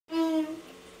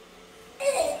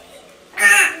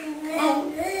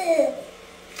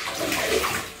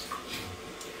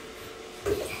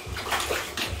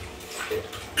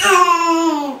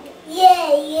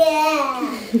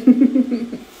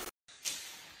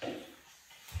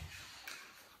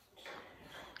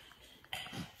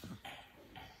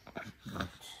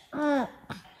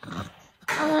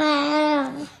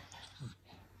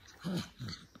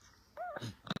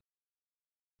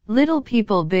Little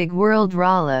People Big World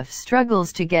Roloff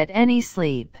struggles to get any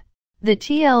sleep. The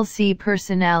TLC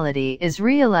personality is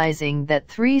realizing that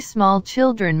 3 small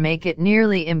children make it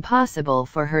nearly impossible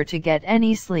for her to get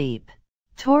any sleep.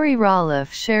 Tori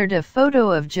Roloff shared a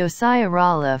photo of Josiah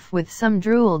Roloff with some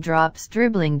drool drops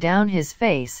dribbling down his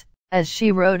face, as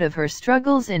she wrote of her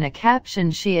struggles in a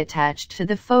caption she attached to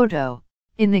the photo.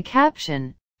 In the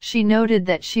caption, she noted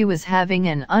that she was having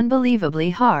an unbelievably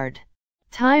hard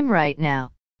time right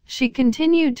now. She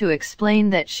continued to explain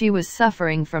that she was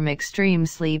suffering from extreme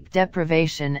sleep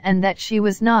deprivation and that she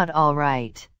was not all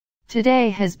right. Today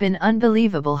has been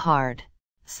unbelievable hard.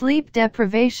 Sleep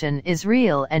deprivation is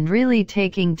real and really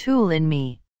taking toll in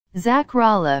me. Zach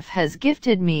Roloff has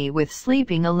gifted me with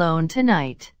sleeping alone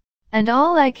tonight. And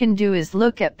all I can do is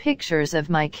look at pictures of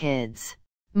my kids.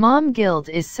 Mom guilt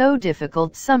is so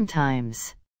difficult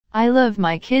sometimes. I love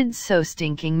my kids so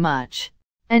stinking much.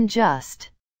 And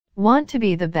just want to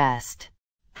be the best.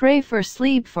 Pray for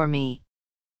sleep for me.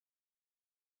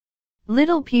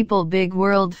 Little People Big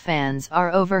World fans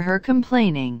are over her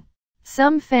complaining.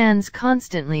 Some fans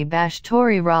constantly bash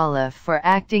Tori Roloff for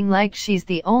acting like she's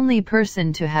the only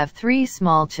person to have 3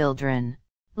 small children.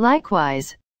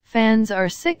 Likewise, fans are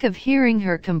sick of hearing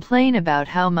her complain about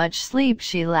how much sleep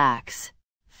she lacks.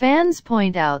 Fans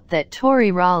point out that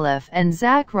Tori Roloff and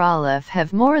Zach Roloff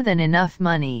have more than enough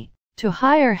money to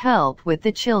hire help with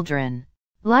the children.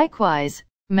 Likewise,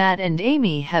 Matt and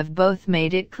Amy have both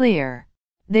made it clear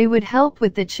they would help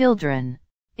with the children.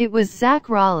 It was Zach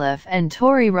Roloff and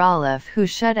Tori Roloff who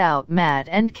shut out Matt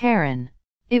and Karen.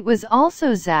 It was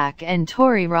also Zach and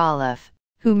Tori Roloff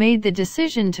who made the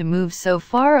decision to move so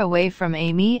far away from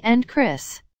Amy and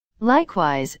Chris.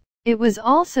 Likewise, it was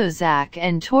also Zach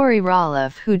and Tori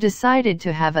Roloff who decided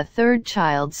to have a 3rd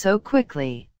child so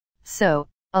quickly. So,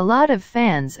 a lot of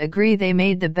fans agree they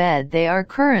made the bed they are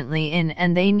currently in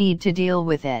and they need to deal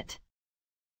with it.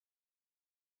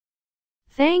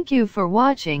 Thank you for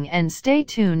watching and stay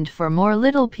tuned for more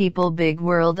Little People Big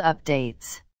World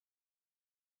updates.